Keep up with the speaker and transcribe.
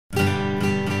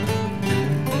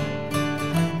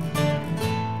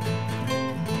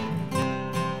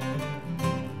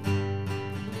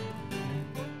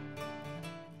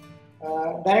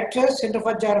Director, Center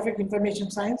for Geographic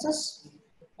Information Sciences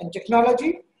and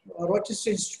Technology,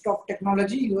 Rochester Institute of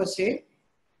Technology, USA.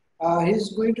 He's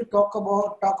going to talk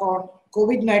on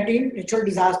COVID-19, natural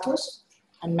disasters,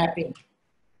 and mapping.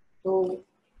 So,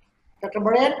 Dr.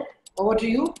 Brian, over to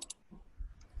you.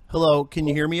 Hello, can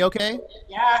you hear me okay?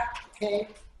 Yeah, okay.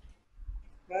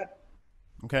 Good.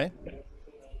 Okay.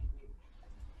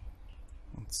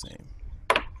 Let's see.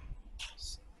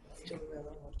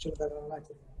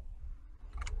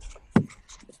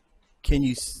 Can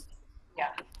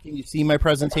you see my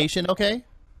presentation okay?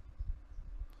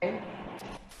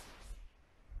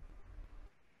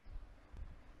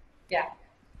 Yeah.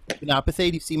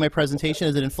 Ganapathy, do you see my presentation?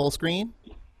 Is it in full screen?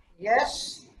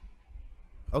 Yes.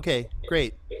 Okay,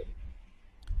 great.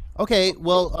 Okay,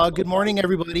 well, good morning,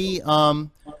 everybody.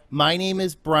 My name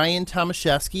is Brian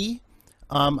Tomaszewski.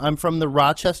 I'm from the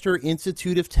Rochester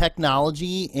Institute of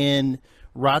Technology in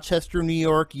Rochester, New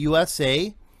York,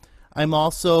 USA. I'm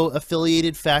also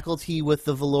affiliated faculty with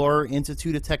the Vellore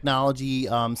Institute of Technology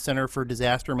Center for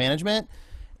Disaster Management,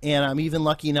 and I'm even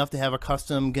lucky enough to have a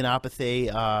custom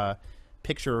Ganapathy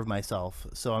picture of myself,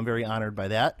 so I'm very honored by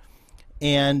that.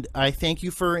 And I thank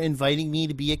you for inviting me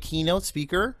to be a keynote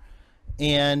speaker.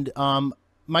 And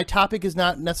my topic is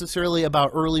not necessarily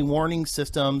about early warning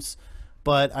systems,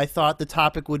 but I thought the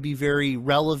topic would be very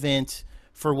relevant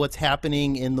for what's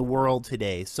happening in the world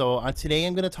today. So today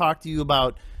I'm going to talk to you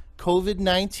about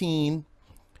COVID-19,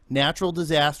 natural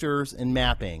disasters, and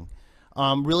mapping.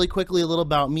 Really quickly, a little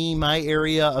about me. My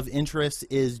area of interest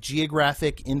is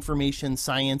Geographic Information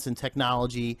Science and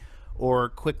Technology, or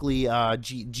quickly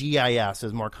GIS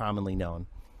is more commonly known.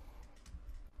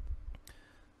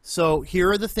 So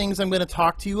here are the things I'm going to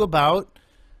talk to you about.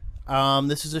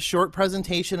 This is a short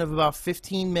presentation of about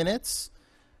 15 minutes.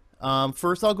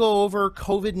 First, I'll go over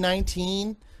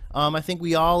COVID-19. I think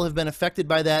we all have been affected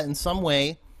by that in some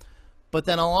way. But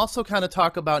then I'll also kind of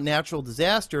talk about natural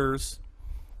disasters.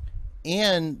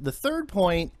 And the third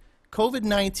point,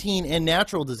 COVID-19 and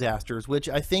natural disasters, which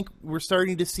I think we're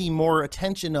starting to see more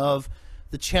attention of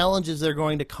the challenges that are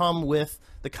going to come with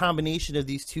the combination of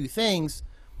these two things.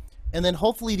 And then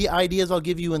hopefully the ideas I'll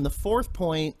give you in the fourth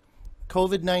point,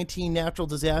 COVID-19, natural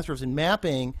disasters, and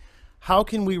mapping, how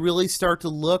can we really start to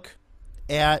look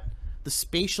at the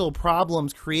spatial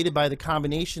problems created by the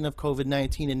combination of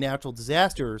COVID-19 and natural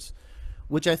disasters,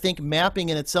 which I think mapping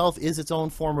in itself is its own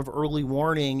form of early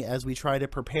warning as we try to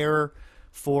prepare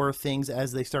for things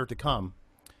as they start to come.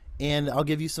 And I'll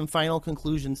give you some final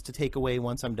conclusions to take away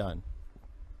once I'm done.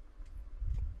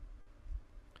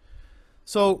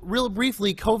 So real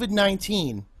briefly,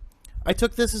 COVID-19. I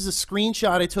took this as a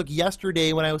screenshot I took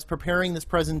yesterday when I was preparing this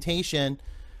presentation.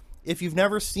 If you've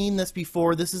never seen this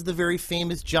before, this is the very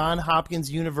famous Johns Hopkins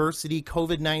University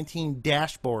COVID-19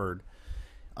 dashboard.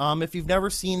 If you've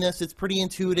never seen this, it's pretty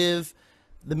intuitive.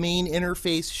 The main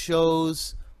interface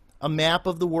shows a map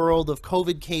of the world of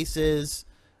COVID cases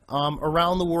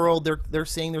around the world. They're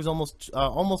saying there's almost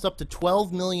up to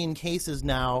 12 million cases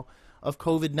now of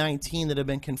COVID-19 that have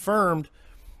been confirmed.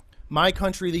 My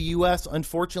country, the U.S.,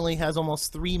 unfortunately has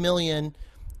almost 3 million.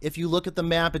 If you look at the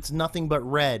map, it's nothing but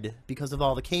red because of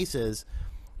all the cases.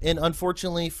 And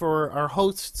unfortunately for our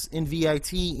hosts in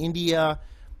VIT, India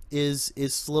is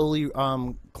slowly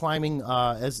climbing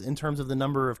as in terms of the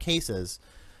number of cases.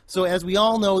 So as we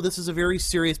all know, this is a very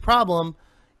serious problem.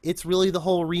 It's really the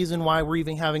whole reason why we're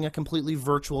even having a completely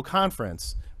virtual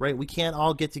conference, right? We can't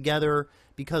all get together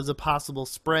because of possible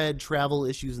spread, travel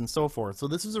issues, and so forth. So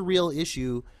this is a real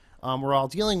issue we're all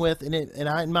dealing with, and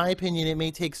in my opinion, it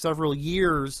may take several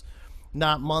years,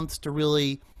 not months, to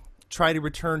really try to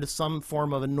return to some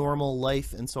form of a normal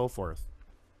life and so forth.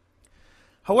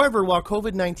 However, while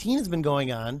COVID-19 has been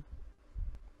going on,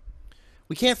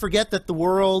 we can't forget that the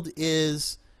world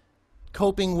is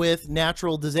coping with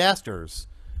natural disasters.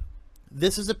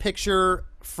 This is a picture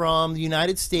from the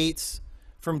United States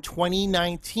from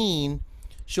 2019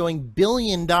 showing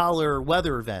billion-dollar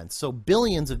weather events, so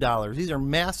billions of dollars. These are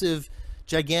massive,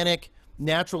 gigantic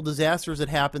natural disasters that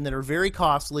happen that are very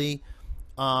costly.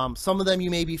 Some of them you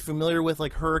may be familiar with,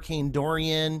 like Hurricane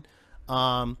Dorian,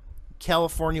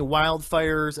 California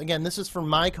wildfires. Again, this is from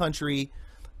my country,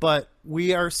 but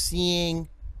we are seeing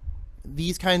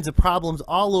these kinds of problems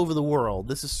all over the world.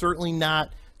 This is certainly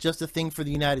not just a thing for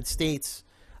the United States.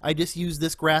 I just use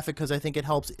this graphic because I think it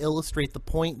helps illustrate the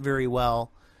point very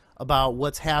well about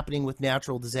what's happening with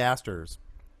natural disasters.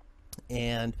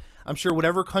 And I'm sure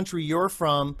whatever country you're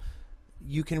from,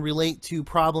 you can relate to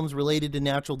problems related to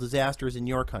natural disasters in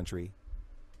your country.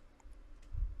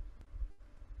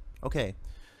 Okay,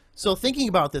 so thinking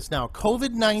about this now,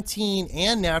 COVID-19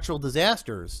 and natural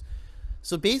disasters.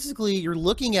 So basically, you're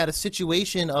looking at a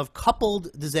situation of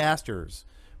coupled disasters,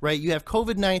 right? You have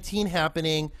COVID-19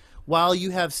 happening while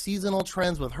you have seasonal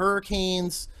trends with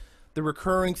hurricanes, the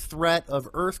recurring threat of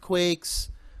earthquakes,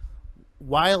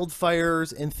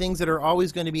 wildfires, and things that are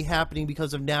always going to be happening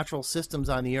because of natural systems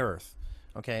on the earth,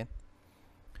 okay?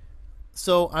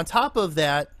 So on top of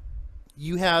that,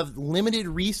 you have limited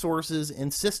resources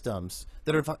and systems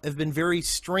that have been very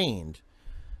strained.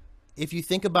 If you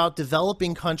think about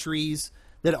developing countries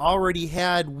that already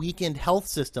had weakened health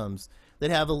systems, that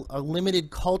have a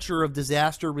limited culture of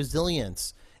disaster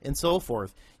resilience and so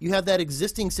forth, you have that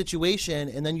existing situation,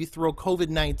 and then you throw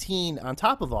COVID-19 on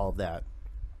top of all of that.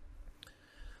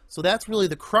 So that's really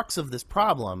the crux of this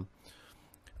problem.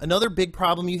 Another big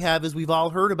problem you have is we've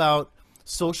all heard about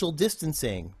social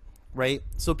distancing, right?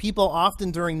 So people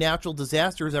often during natural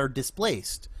disasters are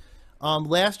displaced.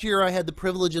 Last year I had the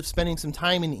privilege of spending some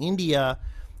time in India,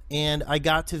 and I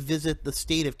got to visit the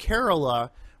state of Kerala,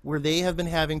 where they have been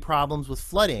having problems with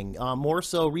flooding, more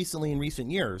so recently in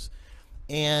recent years.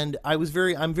 And I'm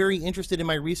very interested in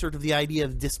my research of the idea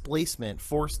of displacement,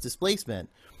 forced displacement.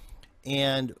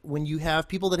 And when you have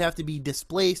people that have to be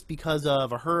displaced because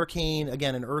of a hurricane,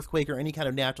 again, an earthquake or any kind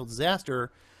of natural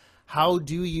disaster, how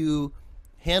do you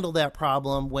handle that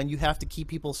problem when you have to keep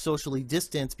people socially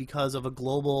distanced because of a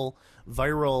global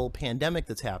viral pandemic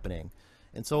that's happening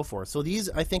and so forth? So these,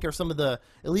 I think, are some of the,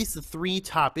 at least the three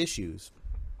top issues.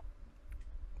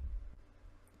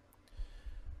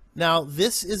 Now,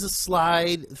 this is a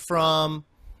slide from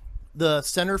the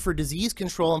Center for Disease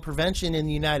Control and Prevention in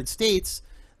the United States.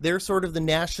 They're sort of the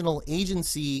national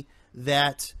agency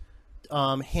that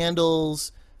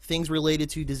handles things related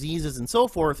to diseases and so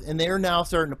forth, and they're now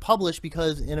starting to publish,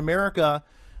 because in America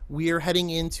we are heading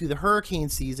into the hurricane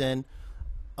season,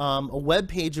 a web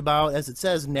page about, as it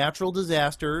says, natural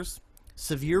disasters,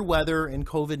 severe weather, and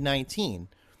COVID-19.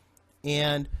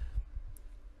 And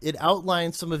it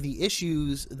outlines some of the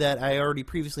issues that I already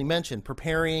previously mentioned: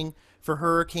 preparing for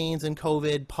hurricanes and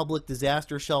COVID, public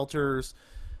disaster shelters,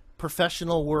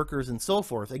 professional workers, and so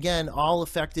forth. Again, all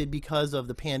affected because of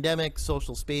the pandemic,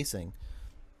 social spacing.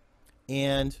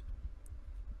 And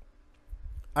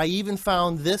I even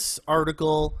found this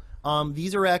article.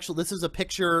 This is a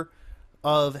picture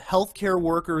of healthcare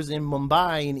workers in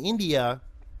Mumbai in India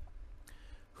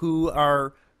who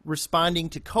are responding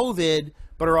to COVID,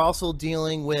 but are also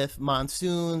dealing with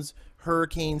monsoons,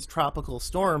 hurricanes, tropical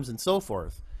storms, and so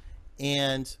forth.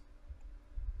 And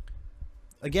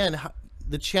again,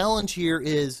 the challenge here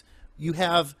is you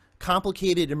have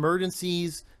complicated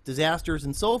emergencies, disasters,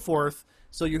 and so forth,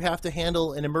 so you have to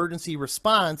handle an emergency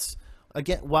response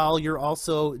again while you're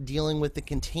also dealing with the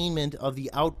containment of the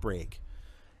outbreak.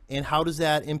 And how does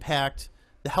that impact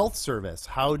the health service?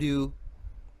 How do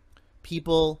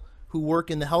people who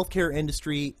work in the healthcare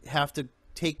industry have to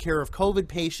take care of COVID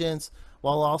patients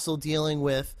while also dealing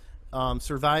with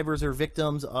survivors or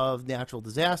victims of natural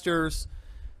disasters,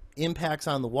 impacts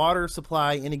on the water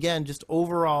supply, and again, just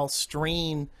overall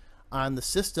strain on the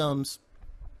systems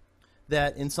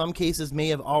that in some cases may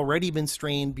have already been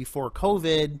strained before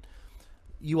COVID.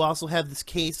 You also have this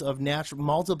case of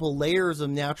multiple layers of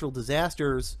natural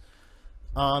disasters.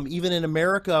 Even in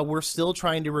America, we're still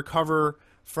trying to recover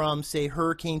from, say,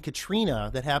 Hurricane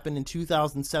Katrina that happened in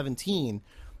 2017.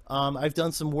 I've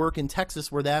done some work in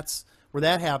Texas where that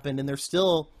happened, and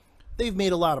they've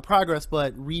made a lot of progress,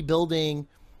 but rebuilding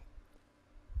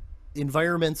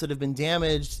environments that have been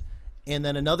damaged, and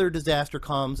then another disaster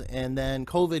comes, and then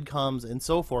COVID comes, and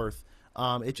so forth.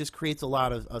 It just creates a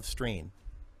lot of strain.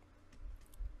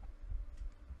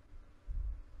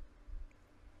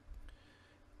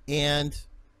 And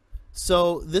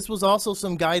so this was also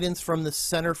some guidance from the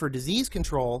Center for Disease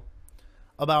Control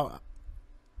about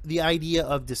the idea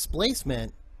of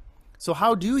displacement. So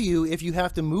how do you, if you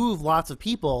have to move lots of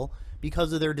people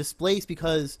because they're displaced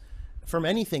because from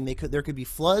anything, there could be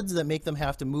floods that make them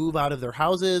have to move out of their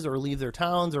houses or leave their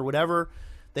towns or whatever.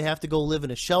 They have to go live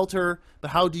in a shelter.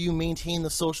 But how do you maintain the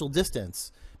social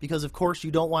distance? Because of course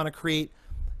you don't want to create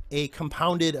a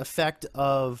compounded effect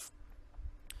of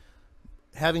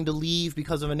having to leave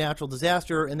because of a natural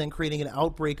disaster and then creating an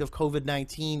outbreak of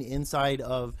COVID-19 inside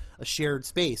of a shared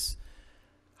space.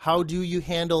 How do you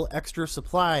handle extra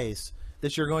supplies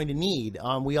that you're going to need?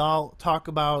 We all talk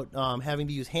about having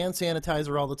to use hand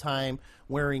sanitizer all the time,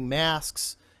 wearing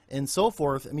masks, and so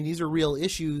forth. I mean, these are real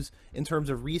issues in terms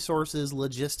of resources,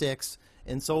 logistics,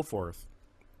 and so forth.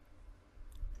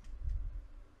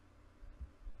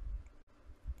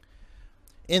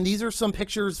 And these are some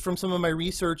pictures from some of my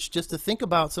research just to think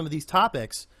about some of these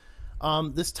topics.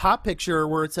 This top picture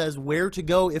where it says where to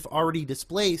go if already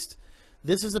displaced,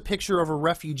 This is a picture of a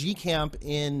refugee camp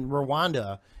in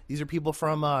Rwanda. These are people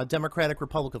from Democratic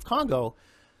Republic of Congo.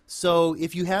 So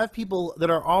if you have people that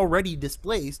are already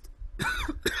displaced,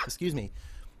 excuse me,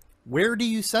 where do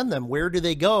you send them? Where do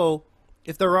they go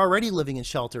if they're already living in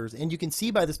shelters? And you can see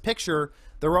by this picture,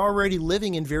 they're already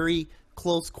living in very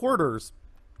close quarters.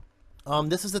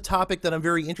 This is a topic that I'm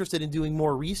very interested in doing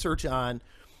more research on,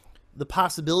 the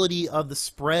possibility of the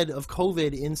spread of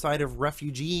COVID inside of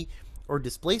refugee or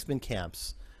displacement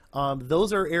camps.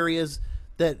 Those are areas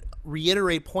that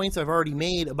reiterate points I've already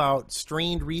made about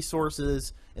strained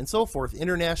resources and so forth.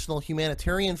 International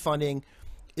humanitarian funding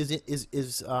is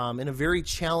in a very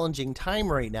challenging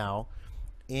time right now,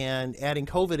 and adding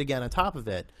COVID again on top of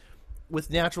it. With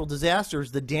natural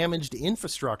disasters, the damaged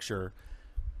infrastructure,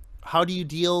 how do you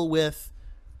deal with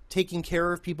taking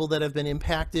care of people that have been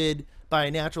impacted by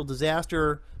a natural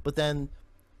disaster, but then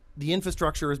the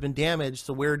infrastructure has been damaged,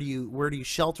 so where do you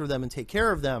shelter them and take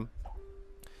care of them?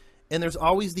 And there's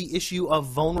always the issue of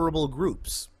vulnerable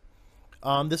groups.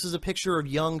 This is a picture of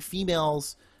young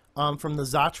females from the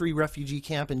Zatri refugee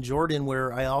camp in Jordan,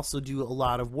 where I also do a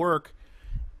lot of work,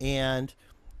 and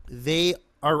they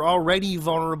are already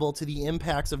vulnerable to the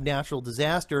impacts of natural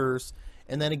disasters,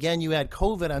 and then again you add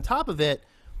COVID on top of it.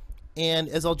 And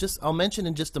as I'll mention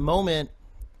in just a moment,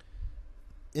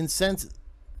 in sense,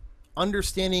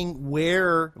 understanding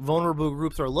where vulnerable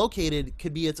groups are located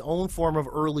could be its own form of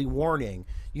early warning.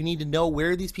 You need to know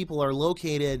where these people are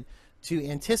located to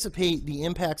anticipate the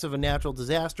impacts of a natural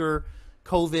disaster,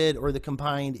 COVID, or the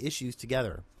combined issues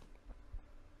together.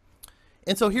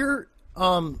 And so here's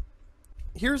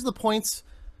the points,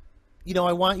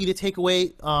 I want you to take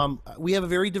away. We have a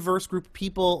very diverse group of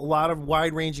people, a lot of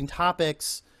wide-ranging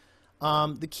topics.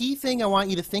 The key thing I want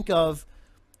you to think of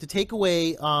to take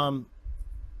away,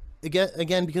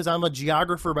 again, because I'm a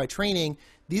geographer by training,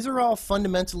 these are all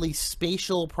fundamentally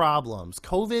spatial problems.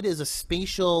 COVID is a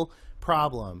spatial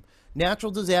problem.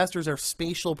 Natural disasters are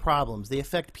spatial problems. They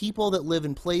affect people that live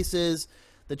in places,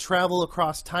 that travel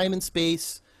across time and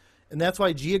space, and that's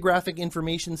why geographic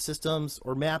information systems,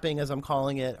 or mapping as I'm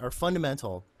calling it, are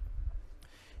fundamental.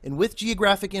 And with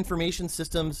geographic information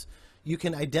systems, you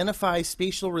can identify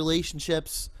spatial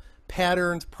relationships,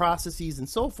 patterns, processes, and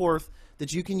so forth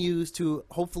that you can use to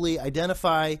hopefully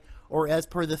identify, or as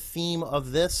per the theme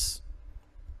of this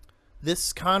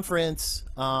conference,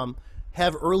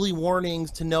 have early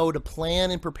warnings to know to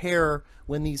plan and prepare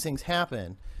when these things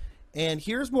happen. And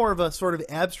here's more of a sort of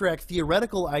abstract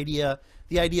theoretical idea,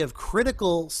 the idea of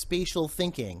critical spatial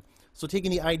thinking. So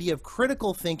taking the idea of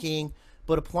critical thinking,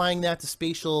 but applying that to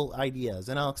spatial ideas.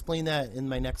 And I'll explain that in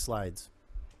my next slides.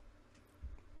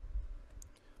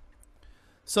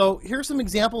 So here's some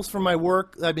examples from my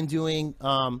work that I've been doing.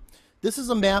 This is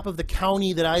a map of the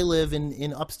county that I live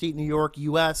in upstate New York,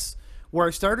 US, where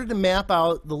I started to map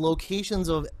out the locations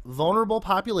of vulnerable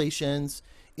populations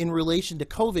in relation to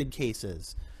COVID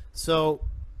cases. So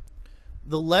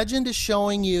the legend is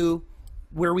showing you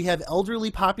where we have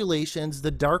elderly populations.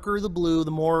 The darker the blue,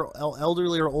 the more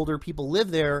elderly or older people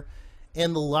live there,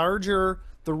 and the larger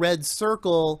the red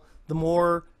circle, the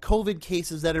more COVID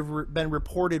cases that have been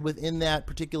reported within that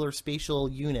particular spatial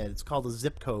unit. It's called a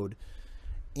zip code.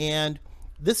 And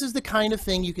this is the kind of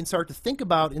thing you can start to think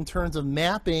about in terms of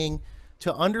mapping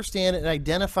to understand and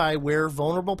identify where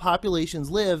vulnerable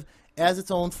populations live as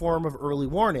its own form of early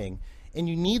warning. And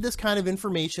you need this kind of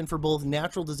information for both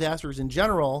natural disasters in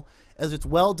general, as it's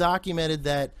well documented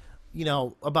that,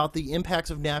 about the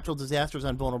impacts of natural disasters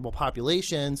on vulnerable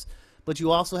populations, but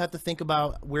you also have to think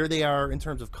about where they are in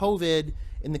terms of COVID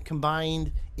and the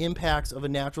combined impacts of a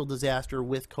natural disaster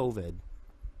with COVID.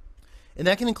 And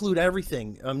that can include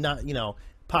everything,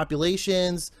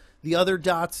 populations. The other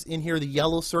dots in here, the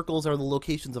yellow circles, are the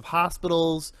locations of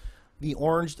hospitals. The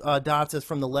orange dots, as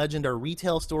from the legend, are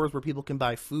retail stores where people can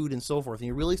buy food and so forth. And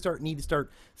you really need to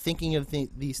start thinking of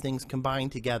these things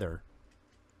combined together.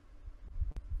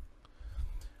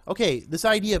 Okay, this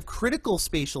idea of critical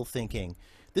spatial thinking.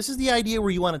 This is the idea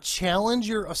where you want to challenge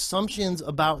your assumptions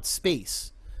about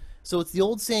space. So it's the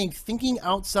old saying, thinking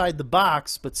outside the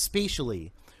box, but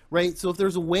spatially, right? So if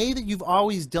there's a way that you've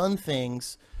always done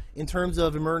things in terms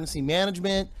of emergency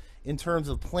management, in terms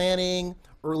of planning,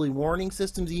 early warning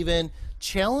systems even,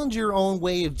 challenge your own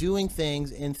way of doing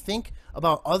things and think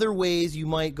about other ways you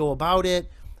might go about it,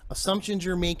 assumptions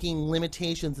you're making,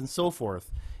 limitations, and so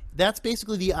forth. That's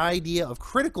basically the idea of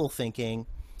critical thinking,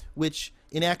 which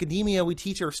in academia we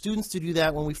teach our students to do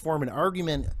that when we form an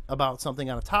argument about something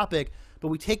on a topic, but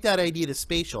we take that idea to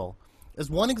spatial. As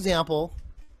one example,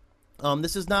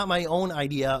 this is not my own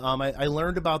idea. I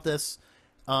learned about this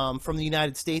from the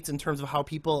United States in terms of how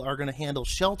people are going to handle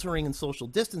sheltering and social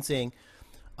distancing.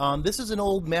 This is an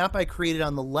old map I created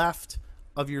on the left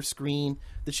of your screen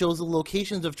that shows the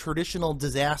locations of traditional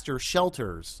disaster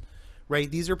shelters, right?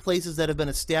 These are places that have been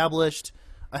established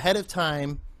ahead of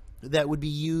time that would be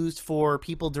used for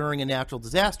people during a natural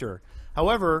disaster.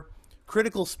 However,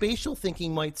 critical spatial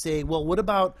thinking might say, well, what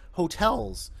about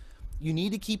hotels? You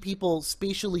need to keep people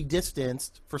spatially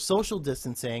distanced for social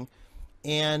distancing.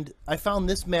 And I found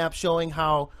this map showing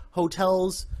how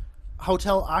hotel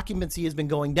occupancy has been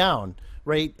going down,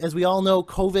 right? As we all know,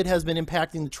 COVID has been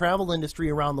impacting the travel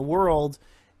industry around the world,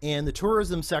 and the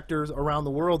tourism sectors around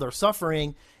the world are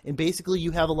suffering, and basically you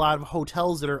have a lot of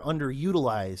hotels that are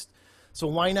underutilized. So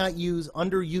why not use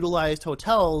underutilized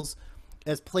hotels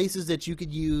as places that you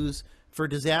could use for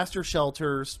disaster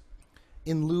shelters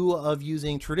in lieu of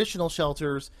using traditional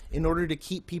shelters in order to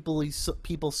keep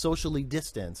people socially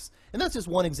distanced? And that's just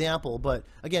one example, but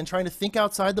again, trying to think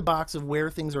outside the box of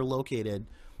where things are located,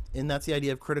 and that's the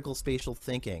idea of critical spatial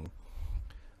thinking.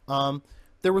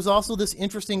 There was also this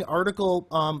interesting article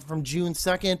from June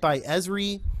 2nd by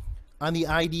ESRI on the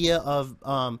idea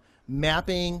of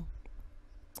mapping,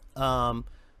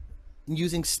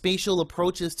 using spatial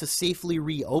approaches to safely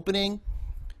reopening.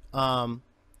 And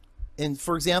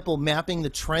for example, mapping the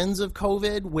trends of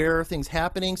COVID, where are things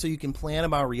happening so you can plan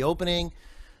about reopening,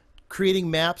 creating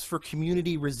maps for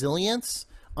community resilience,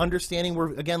 understanding where,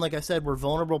 again, like I said, where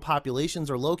vulnerable populations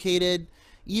are located,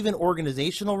 even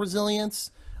organizational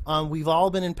resilience. We've all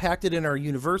been impacted in our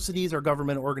universities, our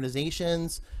government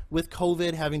organizations with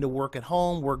COVID, having to work at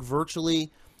home, work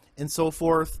virtually, and so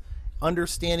forth.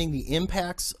 Understanding the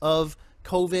impacts of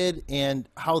COVID and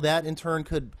how that in turn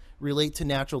could relate to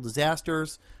natural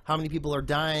disasters, how many people are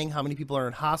dying, how many people are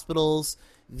in hospitals,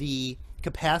 the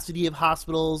capacity of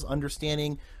hospitals,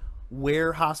 understanding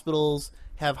where hospitals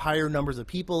have higher numbers of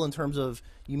people in terms of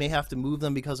you may have to move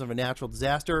them because of a natural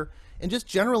disaster, and just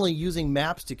generally using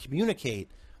maps to communicate.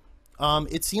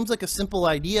 It seems like a simple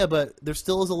idea, but there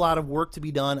still is a lot of work to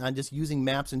be done on just using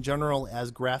maps in general as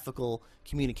graphical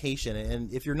communication.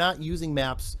 And if you're not using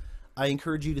maps, I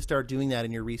encourage you to start doing that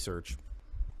in your research.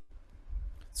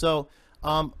 So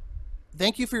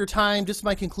thank you for your time. Just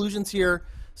my conclusions here.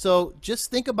 So just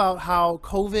think about how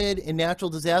COVID and natural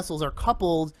disasters are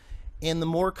coupled and the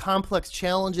more complex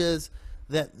challenges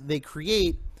that they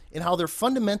create and how they're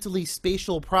fundamentally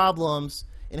spatial problems,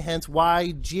 and hence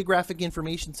why geographic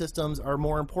information systems are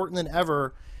more important than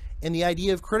ever, and the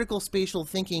idea of critical spatial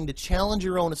thinking to challenge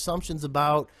your own assumptions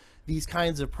about these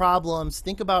kinds of problems,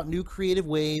 think about new creative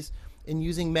ways, and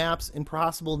using maps and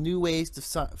possible new ways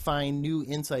to find new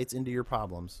insights into your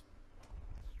problems.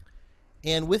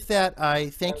 And with that, I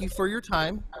thank you for your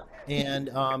time, and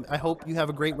I hope you have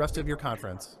a great rest of your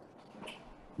conference.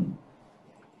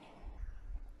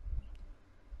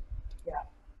 Yeah.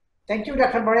 Thank you,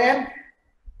 Dr. Brian.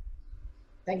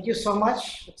 Thank you so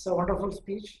much. It's a wonderful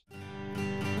speech.